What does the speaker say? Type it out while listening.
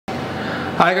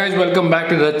Hi guys, welcome back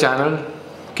to the channel.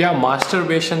 क्या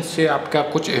masturbation से आपका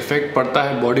कुछ इफेक्ट पड़ता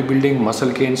है body building, muscle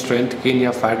gain, strength gain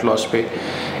या फैट लॉस पे?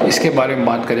 इसके बारे में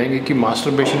बात करेंगे कि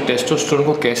मास्टरबेशन टेस्टोस्टेरोन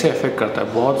को कैसे इफेक्ट करता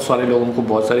है। बहुत सारे लोगों को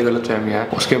बहुत सारी गलतफहमियां हैं,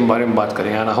 उसके बारे में बात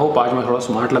करेंगे। आई होप आज मैं थोड़ा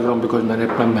स्मार्ट लग रहा हूँ बिकॉज मैंने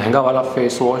अपना महंगा वाला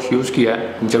फेस वॉश यूज़ किया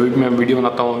है। जब भी मैं वीडियो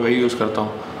बनाता हूँ वही यूज़ करता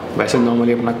हूँ। वैसे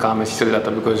नॉर्मली अपना काम ऐसे चल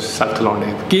जाता है बिकॉज सख्त लौंडे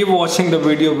हैं। Keep watching the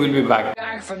video, will be back.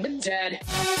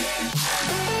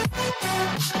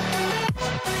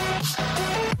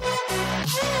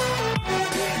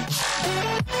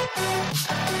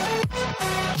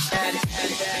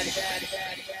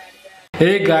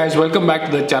 Hey guys, welcome back to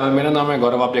the channel। मेरा नाम है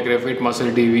गौरव, आप देख रहे हैं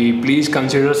FitMuscleTV। Please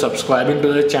consider subscribing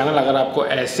to the channel. अगर आपको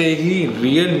ऐसे ही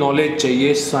रियल नॉलेज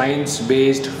चाहिए, science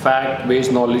based, fact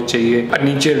based knowledge चाहिए,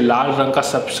 नीचे लाल रंग का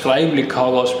सब्सक्राइब लिखा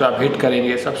होगा, उस पर आप हिट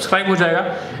करेंगे, सब्सक्राइब हो जाएगा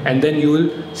and then you will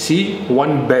see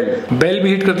one bell भी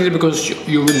हिट कर दीजिए because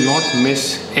you will not miss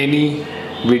any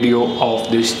video of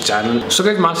this channel. So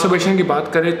guys, masturbation की बात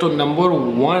करें तो नंबर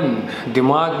 1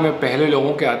 दिमाग में पहले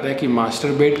लोगों के आता है कि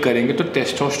मास्टरबेट करेंगे तो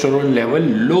टेस्टोस्टेरोन लेवल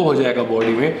लो हो जाएगा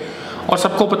बॉडी में। और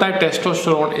सबको पता है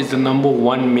testosterone is the number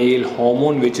 1 male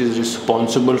hormone which is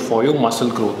responsible for your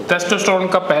muscle growth. Testosterone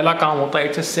का पहला काम होता है,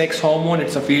 it's a sex hormone,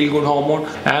 it's a feel good hormone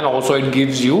and also it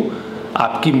gives you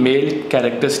आपकी मेल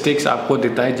कैरेक्टरिस्टिक्स आपको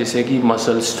देता है, जैसे कि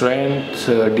muscle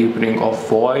strength, deepening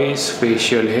of voice,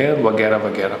 facial hair वगैरह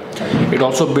वगैरह। It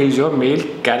also builds your mail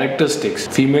characteristics.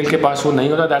 Female के पास वो नहीं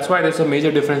होता, that's why there is a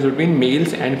major difference between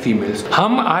mails and females.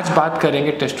 हम आज बात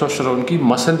करेंगे टेस्टोस्टेरोन की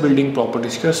मसल बिल्डिंग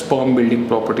प्रॉपर्टीज की और स्पर्म बिल्डिंग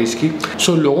प्रॉपर्टीज की।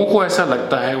 सो लोगों को ऐसा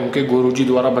लगता है, उनके गुरुजी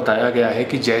द्वारा बताया गया है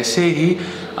कि जैसे ही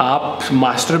आप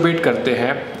मास्टरबेट करते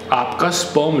हैं आपका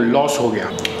स्पर्म लॉस हो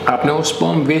गया, आपने वो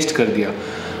स्पर्म वेस्ट कर दिया,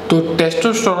 तो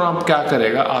टेस्टोस्टेरोन आप क्या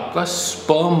करेगा, आपका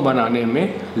स्पर्म बनाने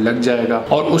में लग जाएगा।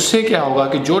 और उससे क्या होगा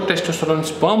कि जो टेस्टोस्टेरोन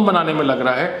स्पर्म बनाने में लग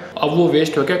रहा है अब वो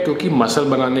वेस्ट हो गया, क्योंकि मसल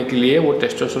बनाने के लिए वो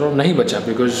टेस्टोस्टेरोन नहीं बचा।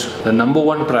 Because the number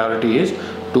 1 priority is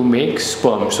to make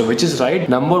sperms, so which is right,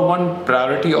 number 1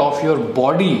 priority of your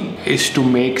body is to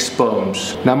make sperms.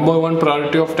 Number 1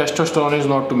 priority of testosterone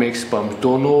is not to make sperms.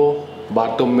 दोनों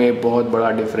बातों में बहुत बड़ा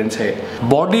difference है।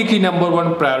 Body की number 1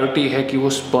 priority है कि वो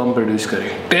स्पर्म प्रोड्यूस करे।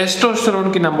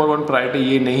 टेस्टोस्टेरोन की नंबर 1 प्रायोरिटी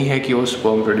ये नहीं है कि वो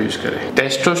स्पर्म प्रोड्यूस करे।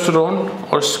 टेस्टोस्टेरोन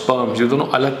और स्पर्म ये दोनों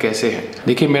अलग कैसे हैं?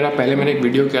 देखिए, मैंने एक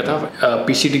वीडियो किया था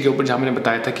पीसीटी के ऊपर, जहाँ मैंने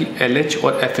बताया था कि LH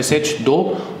और FSH 2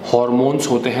 हॉर्मोन्स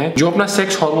होते हैं। जो अपना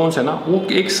सेक्स हॉर्मोन्स है ना, वो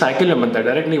एक साइकिल में बनता है,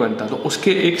 डायरेक्ट नहीं बनता। तो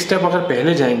उसके एक स्टेप अगर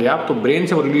पहले जाएंगे आप तो ब्रेन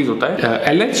से वो रिलीज होता है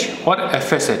LH और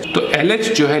FSH। तो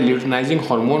LH जो है ल्यूटिनाइजिंग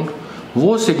हार्मोन,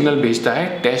 वो सिग्नल भेजता है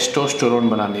टेस्टोस्टेरोन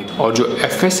बनाने की, और जो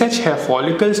FSH है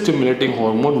फॉलिकल स्टिमुलेटिंग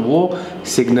हार्मोन, वो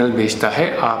सिग्नल भेजता है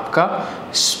आपका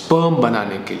स्पर्म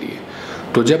बनाने के लिए।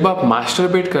 तो जब आप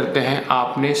मास्टरबेट करते हैं,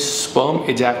 आपने स्पर्म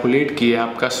इजैकुलेट किया,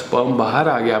 आपका स्पर्म बाहर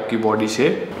आ गया आपकी बॉडी से,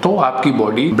 तो आपकी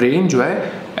बॉडी ब्रेन जो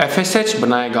है FSH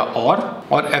बनाएगा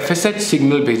और FSH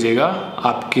सिग्नल भेजेगा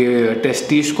आपके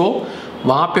टेस्टिस को।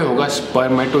 वहाँ पे होगा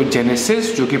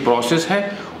स्पर्मेटोजेनेसिस जो कि प्रोसेस है,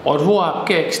 और वो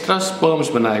आपके एक्स्ट्रा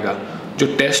स्पर्म्स बनाएगा। जो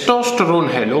टेस्टोस्टेरोन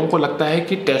है, लोगों को लगता है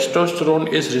कि testosterone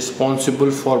is responsible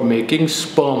for making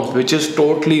sperms, which is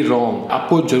totally wrong.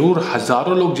 आपको जरूर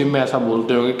हजारों लोग जिम में ऐसा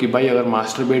बोलते होंगे कि भाई अगर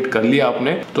मास्टरबेट कर लिया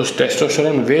आपने तो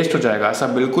टेस्टोस्टेरोन वेस्ट हो जाएगा। ऐसा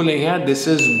बिल्कुल नहीं है। This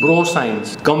is bro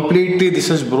science, completely this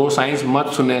is bro science.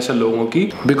 मत सुने ऐसे लोगों की,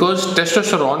 बिकॉज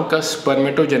टेस्टोस्टेरोन का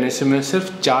स्पर्मेटोजेनेसिस में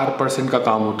सिर्फ 4% का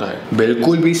काम होता है,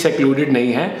 बिल्कुल भी सेक्लूडेड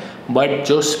नहीं है। बट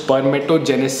जो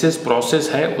स्पर्मेटोजेनेसिस प्रोसेस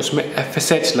है उसमें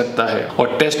FSH लगता है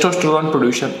और टेस्टोस्टेरोन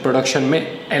प्रोडक्शन में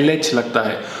LH लगता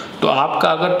है। तो आपका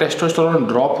अगर टेस्टोस्टेरोन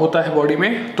ड्रॉप होता है बॉडी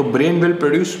में तो brain will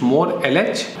produce more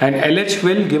LH and LH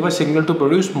will give a signal to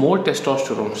produce more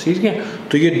testosterone. ठीक है,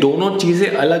 तो ये दोनों चीजें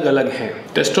अलग अलग हैं।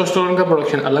 टेस्टोस्टेरोन का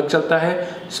प्रोडक्शन अलग चलता है,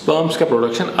 स्पर्म्स का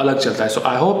प्रोडक्शन अलग चलता है। सो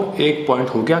आई होप एक पॉइंट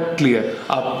हो गया क्लियर।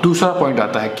 अब दूसरा पॉइंट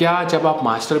आता है, क्या जब आप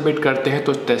मास्टरबेट करते हैं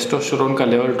तो टेस्टोस्टेरोन का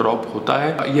लेवल ड्रॉप होता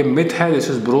है? ये मिथ है, दिस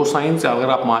इज ब्रो साइंस। अगर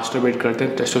आप मास्टरबेट करते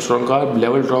हैं टेस्टोस्टेरोन का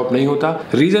लेवल ड्रॉप नहीं होता।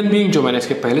 रीजन बीइंग जो मैंने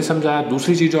इसके पहले समझाया।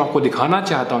 दूसरी चीज जो आपको दिखाना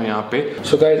चाहता हूँ यहाँ पे,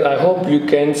 so guys I hope you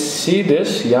can see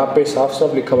this. यहाँ पे साफ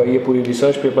साफ लिखा हुआ है, ये पूरी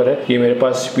रिसर्च पेपर है, ये मेरे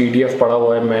पास PDF पड़ा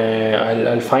हुआ है। मैं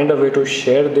I find a way to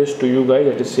share this to you guys,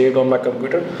 it is saved on my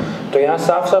computer. तो यहाँ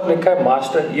साफ साफ लिखा है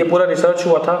मास्टर, ये पूरा रिसर्च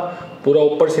हुआ था, पूरा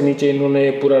ऊपर से नीचे इन्होंने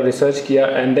पूरा रिसर्च किया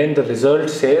and then the result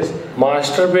says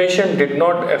masturbation did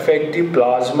not affect the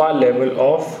plasma level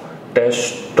of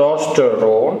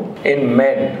testosterone in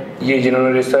men ये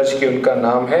जिन्होंने रिसर्च की उनका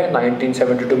नाम है,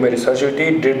 1972 में रिसर्च हुई थी।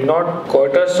 Did not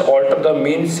coitus alter the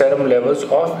mean serum levels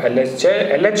of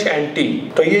LH and T।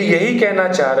 तो ये यही कहना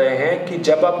चाह रहे हैं कि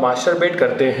जब आप मास्टरबेट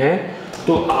करते हैं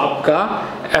तो आपका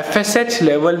FSH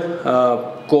लेवल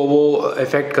को वो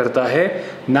इफेक्ट करता है,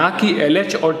 ना कि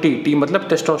LH और T मतलब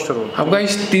टेस्टोस्टेरोन। अब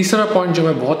गाइस तीसरा पॉइंट जो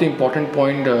मैं बहुत ही इंपॉर्टेंट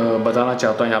पॉइंट बताना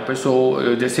चाहता हूँ यहाँ पे।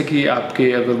 सो जैसे कि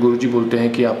आपके अगर गुरुजी बोलते हैं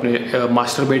कि आपने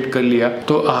मास्टरबेट कर लिया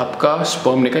तो आपका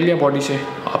स्पर्म निकल गया बॉडी से,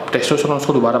 आप टेस्टोस्टेरोन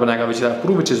उसको दोबारा बनाएगा,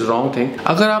 विच इज रॉन्ग थिंग।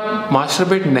 अगर आप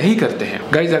मास्टरबेट नहीं करते हैं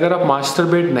गाइज, अगर आप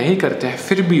मास्टरबेट नहीं करते हैं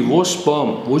फिर भी वो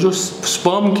जो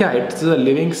स्पर्म क्या है, it is a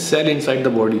living cell inside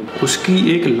the body,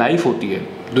 उसकी एक लाइफ होती है।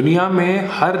 दुनिया में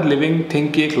हर लिविंग थिंग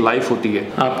की एक लाइफ होती है।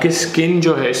 आपके स्किन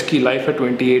जो है इसकी लाइफ है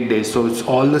 28 days, so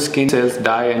all the skin cells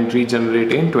die and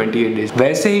regenerate in 28 days.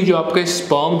 वैसे ही जो आपके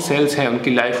स्पर्म सेल्स हैं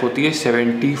उनकी लाइफ होती है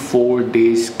 74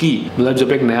 डेज की। मतलब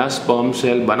जब एक नया स्पर्म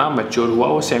सेल बना, मैच्योर हुआ,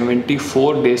 वो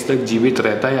 74 डेज तक जीवित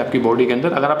रहता है आपकी बॉडी के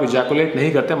अंदर। अगर आप इजैकुलेट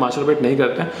नहीं करते, मास्टरबेट नहीं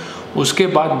करते, उसके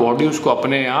बाद बॉडी उसको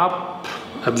अपने आप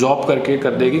एब्जॉर्ब करके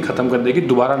कर देगी, ख़त्म कर देगी,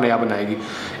 दोबारा नया बनाएगी।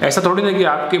 ऐसा थोड़ी ना कि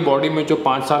आपके बॉडी में जो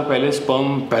 5 साल पहले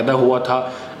स्पर्म पैदा हुआ था,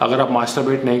 अगर आप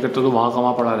मास्टरबेट नहीं करते तो वहाँ का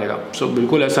वहाँ पड़ा रहेगा। सो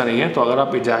बिल्कुल ऐसा नहीं है। तो अगर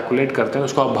आप इजैकुलेट करते हैं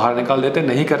उसको आप बाहर निकाल देते हैं,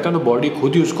 नहीं करते हैं तो बॉडी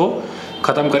खुद ही उसको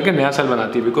ख़त्म करके नया सेल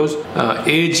बनाती है। Because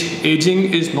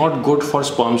ageing is not good for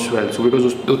sperm cells, because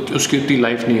उसकी उतनी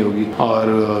लाइफ नहीं होगी।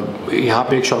 और यहाँ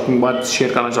पे एक शॉकिंग बात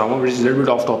शेयर करना चाहूँगा, which is little bit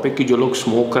of topic, कि जो लोग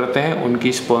स्मोक करते हैं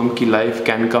उनकी स्पर्म की life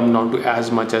can come down to as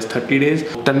much as 30 days.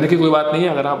 डरने की कोई बात नहीं है।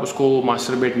 अगर आप उसको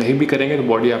मास्टरबेट नहीं भी करेंगे तो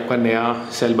बॉडी आपका नया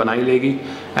सेल बना ही लेगी,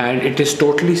 and it is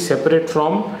totally separate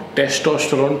from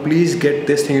testosterone. Please get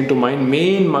this thing into mind.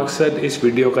 Main मकसद इस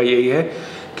वीडियो का यही है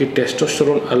कि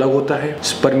टेस्टोस्टेरोन अलग होता है,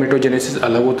 स्पर्मेटोजेनेसिस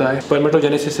अलग होता है।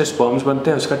 स्पर्मेटोजेनेसिस से स्पर्म्स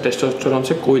बनते हैं, उसका टेस्टोस्टेरोन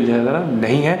से कोई लेना देना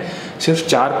नहीं है। सिर्फ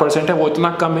 4% है, वो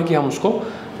इतना कम है कि हम उसको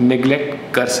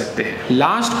नेग्लेक्ट कर सकते हैं।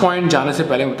 लास्ट पॉइंट जाने से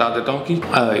पहले बता देता हूँ कि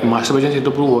मास्टरबेशन से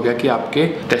तो प्रूव हो गया कि आपके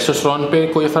टेस्टोस्टेरोन पे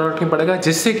कोई फर्क नहीं पड़ेगा,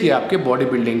 जिससे कि आपके बॉडी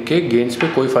बिल्डिंग के गेन्स पे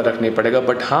कोई फर्क नहीं पड़ेगा।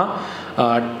 बट हाँ,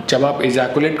 जब आप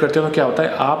इजैकुलेट करते हो तो क्या होता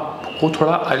है, आपको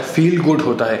थोड़ा फील गुड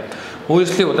होता है। वो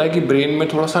इसलिए होता है कि ब्रेन में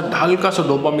थोड़ा सा हल्का सा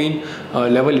डोपामीन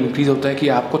लेवल इंक्रीज होता है, कि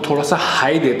आपको थोड़ा सा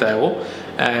हाई देता है वो।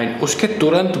 एंड उसके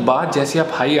तुरंत बाद जैसे आप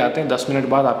हाई आते हैं 10 मिनट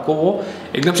बाद आपको वो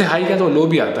एकदम से हाई क्या तो लो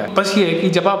भी आता है। बस ये है कि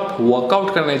जब आप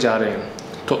वर्कआउट करने जा रहे हैं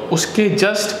तो उसके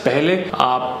जस्ट पहले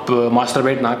आप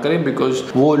मास्टरबेट ना करें, बिकॉज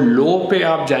वो लो पे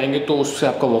आप जाएंगे तो उससे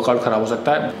आपका वर्कआउट खराब हो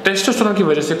सकता है। टेस्टोस्टेरोन की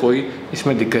वजह से कोई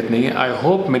इसमें दिक्कत नहीं है। आई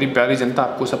होप मेरी प्यारी जनता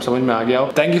आपको सब समझ में आ गया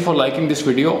हो। Thank you for liking this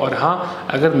video. और हाँ,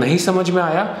 अगर नहीं समझ में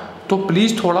आया तो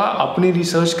प्लीज़ थोड़ा अपनी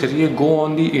रिसर्च करिए, go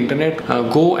on the internet,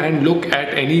 go and look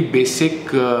at any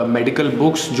basic medical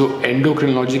books, जो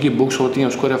एंडोक्रिनोलॉजी की बुक्स होती हैं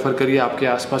उसको रेफर करिए। आपके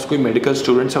आसपास कोई मेडिकल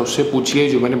स्टूडेंट्स है उससे पूछिए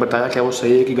जो मैंने बताया क्या वो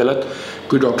सही है कि गलत।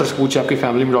 कोई डॉक्टर से पूछिए, आपकी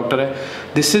फैमिली में डॉक्टर है।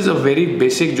 This is a very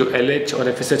basic, जो LH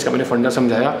और FSH का मैंने फंडा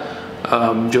समझाया,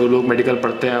 जो लोग मेडिकल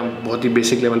पढ़ते हैं बहुत ही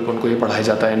बेसिक लेवल पर उनको ये पढ़ाया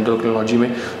जाता है एंडोक्रिनोलॉजी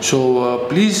में। सो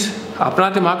प्लीज़ अपना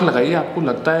दिमाग लगाइए, आपको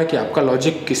लगता है कि आपका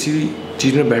लॉजिक किसी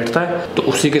चीज़ में बैठता है तो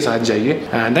उसी के साथ जाइए।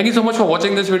 And thank you so much for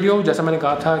watching this video. जैसा मैंने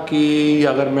कहा था कि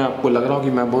अगर मैं आपको लग रहा हूँ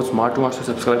कि मैं बहुत स्मार्ट हूँ, तो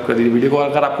सब्सक्राइब कर दीजिए वीडियो को।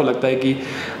 अगर आपको लगता है कि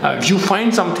you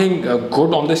find something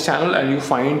good on this channel and you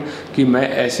find कि मैं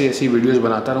ऐसी वीडियोज़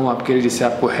बनाता रहूँ आपके लिए जिससे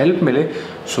आपको हेल्प मिले,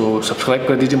 सो सब्सक्राइब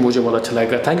कर दीजिए, मुझे बहुत अच्छा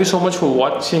लगेगा। Thank you so much for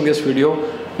watching this video.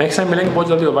 Next time मिलेंगे बहुत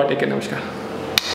जल्दी। बाय, टेक केयर, नमस्कार।